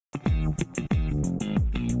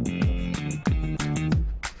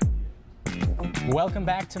Welcome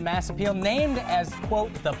back to Mass Appeal, named as,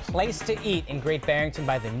 quote, the place to eat in Great Barrington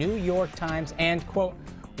by the New York Times and, quote,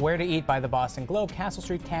 where to eat by the Boston Globe. Castle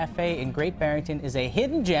Street Cafe in Great Barrington is a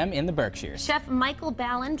hidden gem in the Berkshires. Chef Michael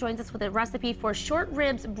Ballin joins us with a recipe for short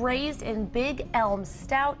ribs braised in Big Elm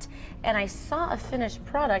Stout. And I saw a finished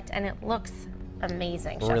product and it looks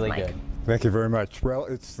amazing, Chef Really Mike. good. Thank you very much. Well,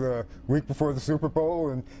 it's the week before the Super Bowl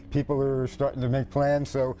and people are starting to make plans,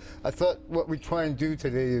 so I thought what we try and do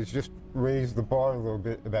today is just raise the bar a little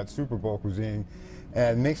bit about Super Bowl cuisine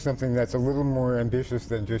and make something that's a little more ambitious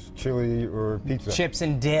than just chili or pizza. Chips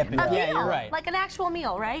and dip. Yeah, you're right. Like an actual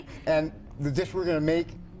meal, right? And the dish we're going to make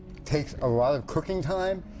takes a lot of cooking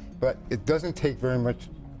time, but it doesn't take very much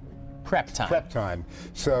prep time.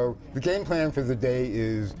 So the game plan for the day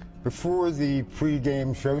is before the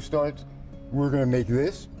pre-game show starts, we're going to make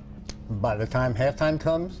this. By the time halftime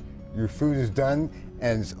comes, your food is done,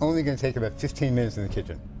 and it's only going to take about 15 minutes in the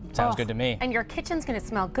kitchen. Sounds good to me. And your kitchen's going to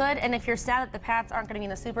smell good, and if you're sad that the Pats aren't going to be in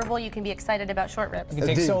the Super Bowl, you can be excited about short ribs. You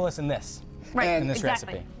can take solace in this, right? In this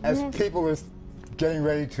recipe. As people are getting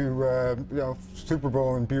ready to, you know, Super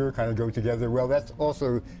Bowl and beer kind of go together, well, that's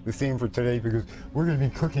also the theme for today because we're going to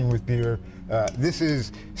be cooking with beer. This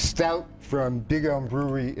is Stout from Big Elm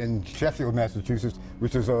Brewery in Sheffield, Massachusetts,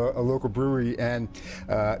 which is a local brewery, and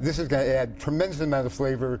this is going to add tremendous amount of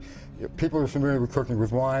flavor. People are familiar with cooking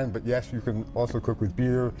with wine, but yes, you can also cook with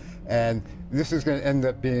beer, and this is going to end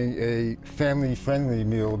up being a family-friendly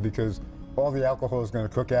meal because all the alcohol is going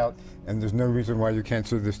to cook out, and there's no reason why you can't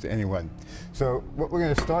serve this to anyone. So what we're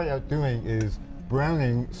going to start out doing is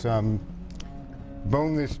browning some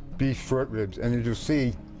boneless beef short ribs, and as you'll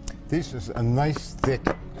see, this is a nice thick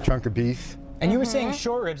chunk of beef. And you were saying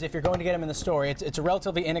short ribs, if you're going to get them in the store, it's a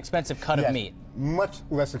relatively inexpensive cut of meat. Much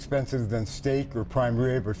less expensive than steak or prime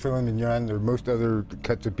rib or filet mignon or most other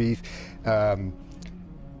cuts of beef. The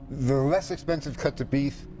less expensive cuts of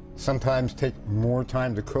beef sometimes take more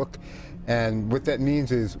time to cook, and what that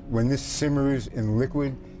means is when this simmers in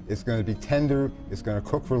liquid, it's going to be tender, it's going to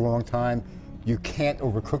cook for a long time. You can't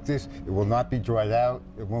overcook this. It will not be dried out.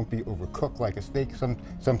 It won't be overcooked like a steak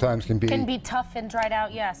sometimes can be. Can be tough and dried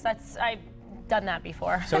out, yes. I've done that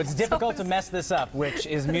before. So it's difficult to mess this up, which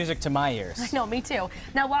is music to my ears. I know, me too.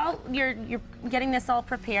 Now, while you're getting this all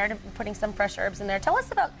prepared and putting some fresh herbs in there, tell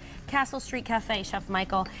us about Castle Street Cafe, Chef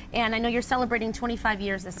Michael. And I know you're celebrating 25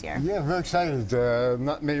 years this year. Yeah, very excited.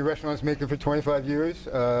 Not many restaurants make it for 25 years.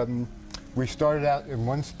 We started out in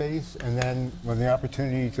one space, and then when the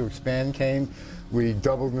opportunity to expand came, we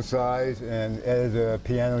doubled in size and added a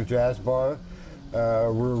piano jazz bar.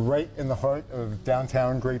 We're right in the heart of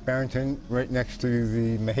downtown Great Barrington, right next to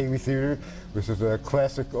the Mahaiwe Theater, which is a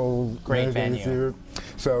classic old great venue. Theater.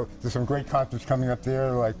 So there's some great concerts coming up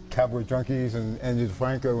there, like Cowboy Junkies and Andy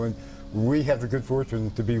DeFranco, and we have the good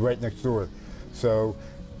fortune to be right next door. So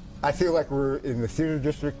I feel like we're in the theater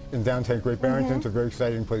district in downtown Great Barrington. It's a very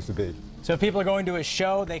exciting place to be. So if people are going to a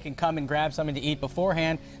show, they can come and grab something to eat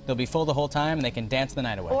beforehand. They'll be full the whole time, and they can dance the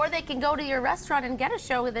night away. Or they can go to your restaurant and get a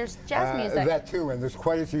show where there's jazz music. That too, and there's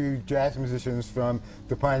quite a few jazz musicians from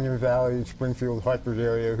the Pioneer Valley, Springfield, Hartford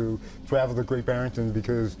area who travel to Great Barrington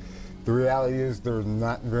because the reality is there are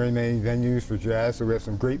not very many venues for jazz, so we have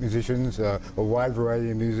some great musicians, a wide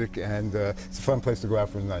variety of music, and it's a fun place to go out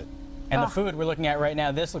for the night. And the food we're looking at right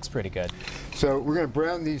now, this looks pretty good. So we're going to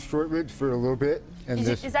brown these short ribs for a little bit. And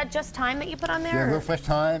is that just thyme that you put on there? Yeah, a little fresh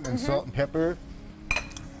thyme and salt and pepper.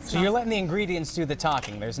 So you're letting the ingredients do the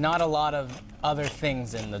talking. There's not a lot of other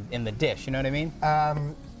things in the dish, you know what I mean?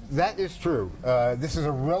 That is true. This is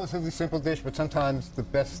a relatively simple dish, but sometimes the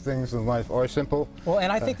best things in life are simple. Well,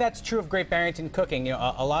 and I think that's true of Great Barrington cooking. You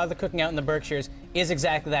know, a lot of the cooking out in the Berkshires is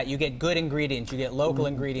exactly that. You get good ingredients, you get local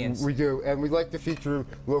ingredients. We do, and we like to feature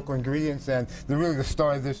local ingredients, and really the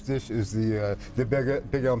star of this dish is the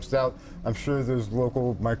Big Elm Stout. I'm sure there's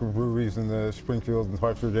local microbreweries in the Springfield and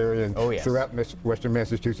Hartford area and throughout Western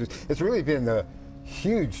Massachusetts. It's really been a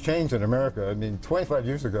huge change in America. I mean, 25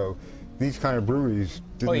 years ago, these kind of breweries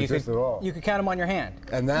didn't exist at all. You could count them on your hand.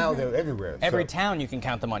 And now they're everywhere. Every town you can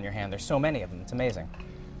count them on your hand. There's so many of them. It's amazing.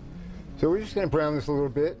 So we're just going to brown this a little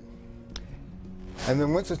bit. And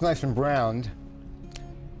then once it's nice and browned,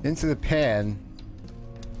 into the pan.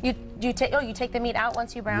 You take the meat out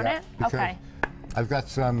once you brown it? Okay. I've got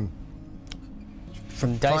some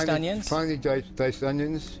diced onions? Finely diced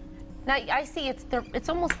onions. Now I see it's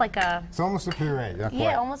almost like a... It's almost a puree.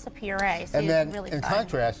 Yeah, almost a puree. So and then really in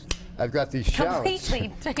contrast, I've got these shallots.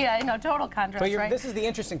 Completely, yeah, no, total contrast, but right? This is the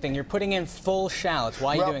interesting thing. You're putting in full shallots.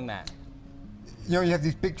 Why are you doing that? You know, you have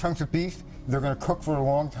these big chunks of beef. they're going to cook for a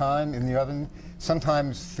long time in the oven.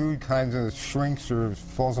 Sometimes food kind of shrinks or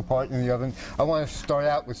falls apart in the oven. I want to start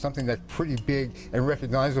out with something that's pretty big and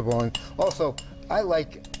recognizable. And also, I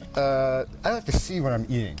like to see what I'm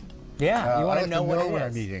eating. Yeah, you want I to know what it I'm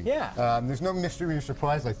is. eating. Yeah. There's no mystery or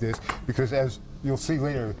surprise like this, because as you'll see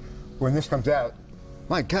later, when this comes out,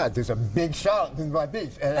 my God, there's a big shallot in my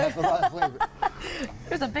beef, and it has a lot of flavor.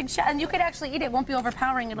 There's a big shot, and you could actually eat it. It won't be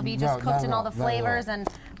overpowering. It'll be just cooked in all the flavors, and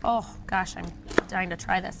oh gosh, I'm dying to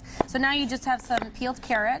try this. So now you just have some peeled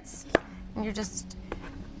carrots, and you're just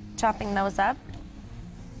chopping those up.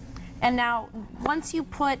 And now, once you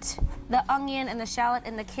put the onion and the shallot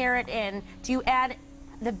and the carrot in, do you add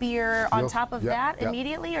the beer on top of that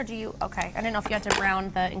immediately, or do you? Okay, I didn't know if you had to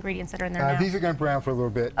brown the ingredients that are in there now. These are going to brown for a little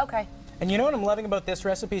bit. Okay. And you know what I'm loving about this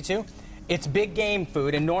recipe too? It's big game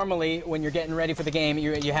food, and normally when you're getting ready for the game,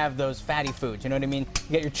 you have those fatty foods. You know what I mean?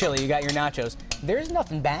 You got your chili, you got your nachos. There's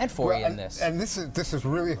nothing bad for you in this. And this is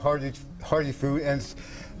really hearty food, and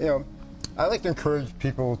you know, I like to encourage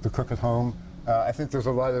people to cook at home. I think there's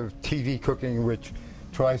a lot of TV cooking which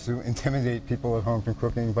tries to intimidate people at home from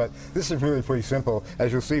cooking, but this is really pretty simple.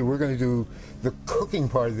 As you'll see, we're going to do the cooking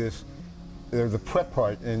part of this. The prep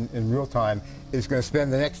part in real time is going to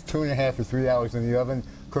spend the next 2.5 or 3 hours in the oven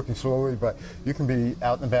cooking slowly, but you can be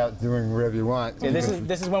out and about doing whatever you want. Yeah,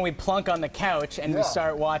 this is when we plunk on the couch and we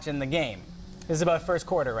start watching the game. This is about first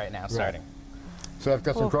quarter right now, starting. So I've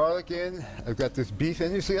got some garlic in, I've got this beef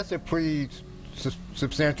in. You see, that's a pretty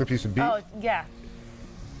substantial piece of beef. Oh, yeah.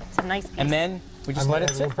 It's a nice piece. And then we just let it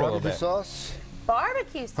sit for a little bit. Sauce.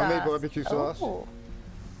 Barbecue sauce. Homemade barbecue sauce. Ooh.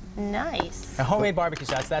 Nice. A homemade barbecue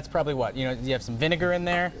sauce, that's probably what? You know, you have some vinegar in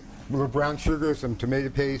there? A little brown sugar, some tomato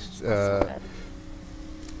paste,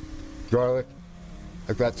 garlic.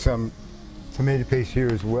 I've got some tomato paste here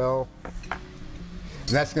as well. And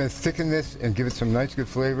that's going to thicken this and give it some nice good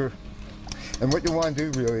flavor. And what you want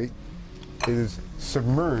to do really is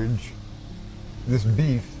submerge this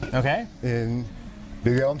beef in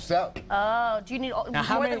Big Elm Stout. Oh, do you need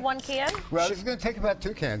more than one can? Well, this is going to take about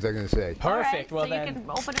 2 cans, I'm going to say. Perfect. Right, well, so then you can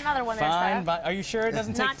open another one fine, there, but are you sure it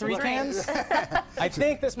doesn't take Not 3 to cans? I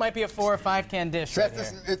think this might be a 4 or 5 can dish. So Right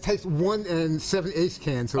here. it takes 1 7/8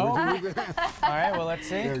 cans. So All right, well, let's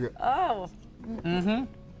see. there you go. Oh. Mm-hmm.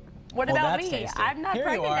 What about that's me? tasty. I'm not Here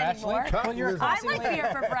pregnant you are, anymore. Ashley. Well, you're I like beer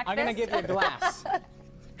for breakfast. I'm going to give you a glass.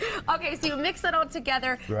 Okay, so you mix it all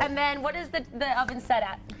together, and then what is the oven set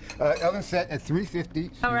at? Oven set at 350.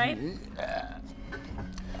 All right.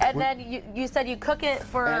 And then you said you cook it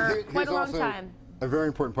for quite a long time. A very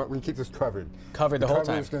important part, we can keep this covered. Covered the whole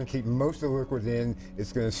time. It's going to keep most of the liquid in.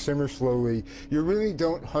 It's going to simmer slowly. You really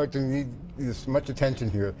don't hardly need this much attention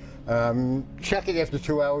here. Check it after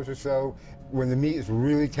 2 hours or so. When the meat is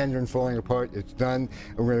really tender and falling apart, it's done,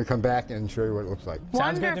 and we're going to come back and show you what it looks like.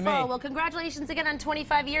 Sounds good to me. Wonderful. Well, congratulations again on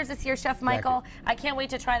 25 years this year, Chef Michael. I can't wait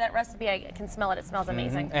to try that recipe. I can smell it. It smells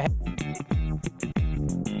amazing.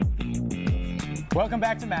 Welcome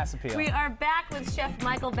back to Mass Appeal. We are back with Chef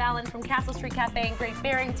Michael Ballin from Castle Street Cafe in Great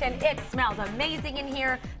Barrington. It smells amazing in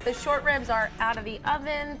here. The short ribs are out of the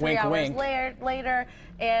oven 3 hours later,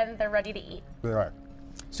 and they're ready to eat. They are.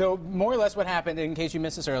 So more or less what happened, in case you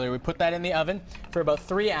missed this earlier, we put that in the oven for about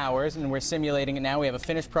 3 hours, and we're simulating it now. We have a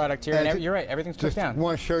finished product here, and you're right, everything's cooked down. I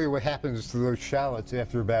want to show you what happens to those shallots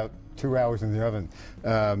after about 2 hours in the oven.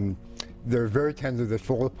 They're very tender, they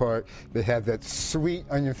fall apart. They have that sweet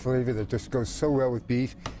onion flavor that just goes so well with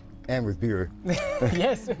beef and with beer.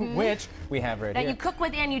 Yes, which we have right now here. You cook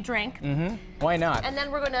with and you drink. Why not? And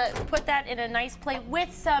then we're going to put that in a nice plate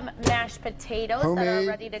with some mashed potatoes Homemade that are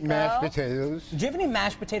ready to go. mashed potatoes. Do you have any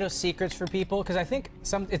mashed potato secrets for people? Because I think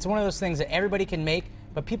it's one of those things that everybody can make,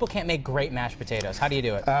 but people can't make great mashed potatoes. How do you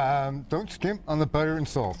do it? Don't skimp on the butter and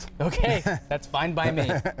salt. Okay, that's fine by me.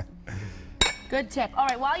 Good tip. All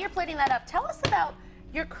right, while you're plating that up, tell us about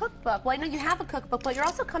your cookbook. Well, I know you have a cookbook, but you're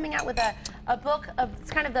also coming out with a book of, it's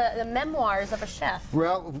kind of the memoirs of a chef.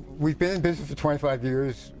 Well, we've been in business for 25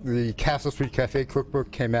 years. The Castle Street Cafe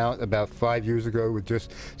cookbook came out about 5 years ago with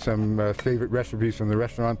just some favorite recipes from the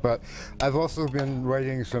restaurant, but I've also been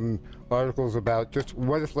writing some articles about just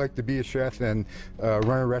what it's like to be a chef and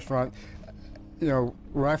run a restaurant. You know,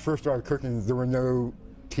 when I first started cooking, there were no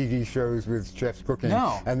TV shows with chefs cooking.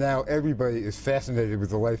 No. And now everybody is fascinated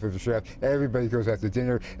with the life of a chef. Everybody goes out to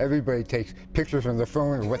dinner. Everybody takes pictures on their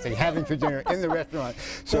phone of what they're having for dinner in the restaurant.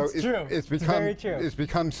 So That's true. It's become very true. It's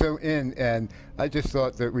become so in, and I just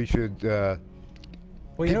thought that we should people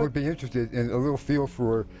would be interested in a little feel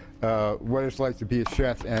for what it's like to be a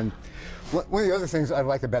chef. And one of the other things I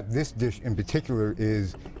like about this dish in particular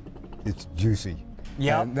is it's juicy.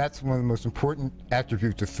 Yep. And that's one of the most important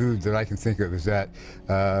attributes of food that I can think of, is that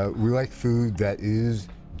we like food that is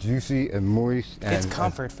juicy and moist. And, it's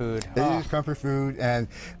comfort food. It is comfort food, and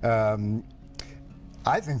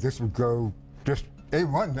I think this would go just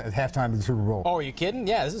A1 at halftime of the Super Bowl. Oh, are you kidding?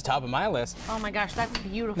 Yeah, this is top of my list. Oh my gosh, that's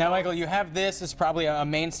beautiful. Now, Michael, you have this. It's probably a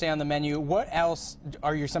mainstay on the menu. What else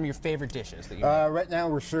are some of your favorite dishes that you make? Right now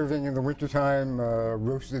we're serving in the wintertime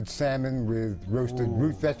roasted salmon with roasted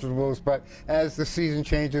root vegetables, but as the season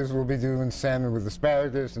changes, we'll be doing salmon with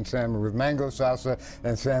asparagus and salmon with mango salsa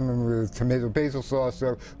and salmon with tomato basil sauce.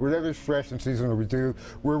 So whatever's fresh and seasonal we do.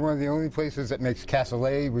 We're one of the only places that makes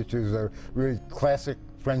cassoulet, which is a really classic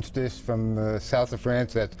French dish from the south of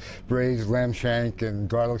France. That's braised lamb shank and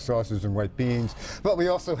garlic sausages and white beans. But we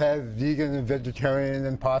also have vegan and vegetarian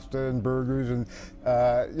and pasta and burgers. And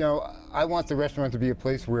you know, I want the restaurant to be a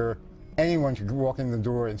place where anyone can walk in the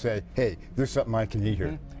door and say, hey, there's something I can eat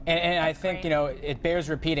here. And I think, you know, it bears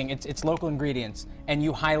repeating. It's local ingredients, and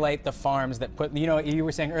you highlight the farms that put, you know, you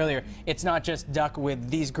were saying earlier, it's not just duck with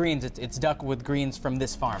these greens, it's duck with greens from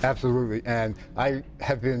this farm. Absolutely, and I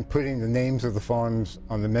have been putting the names of the farms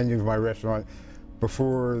on the menu of my restaurant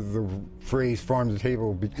before the phrase farm to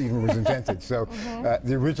table even was invented. So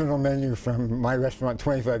the original menu from my restaurant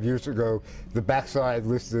 25 years ago, the backside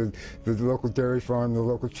listed the local dairy farm, the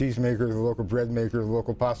local cheese maker, the local bread maker, the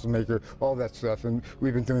local pasta maker, all that stuff, and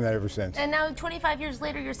we've been doing that ever since. And now 25 years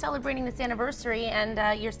later, you're celebrating this anniversary,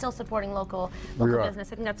 and you're still supporting local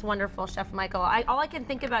business. I think that's wonderful, Chef Michael. All I can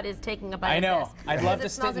think about is taking a bite of this. I'd love to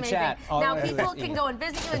sit and chat. Now people can go and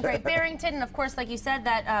visit you in Great Barrington, and of course, like you said,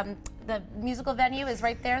 that the musical venue is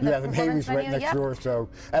right there. The Mahaiwe's right next door. So,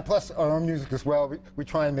 and plus our own music as well. We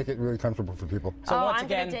try and make it really comfortable for people. So once I'm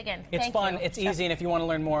again, gonna dig in. it's fun, it's easy, and if you want to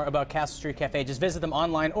learn more about Castle Street Cafe, just visit them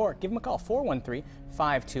online or give them a call,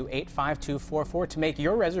 413-528-5244, to make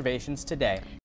your reservations today.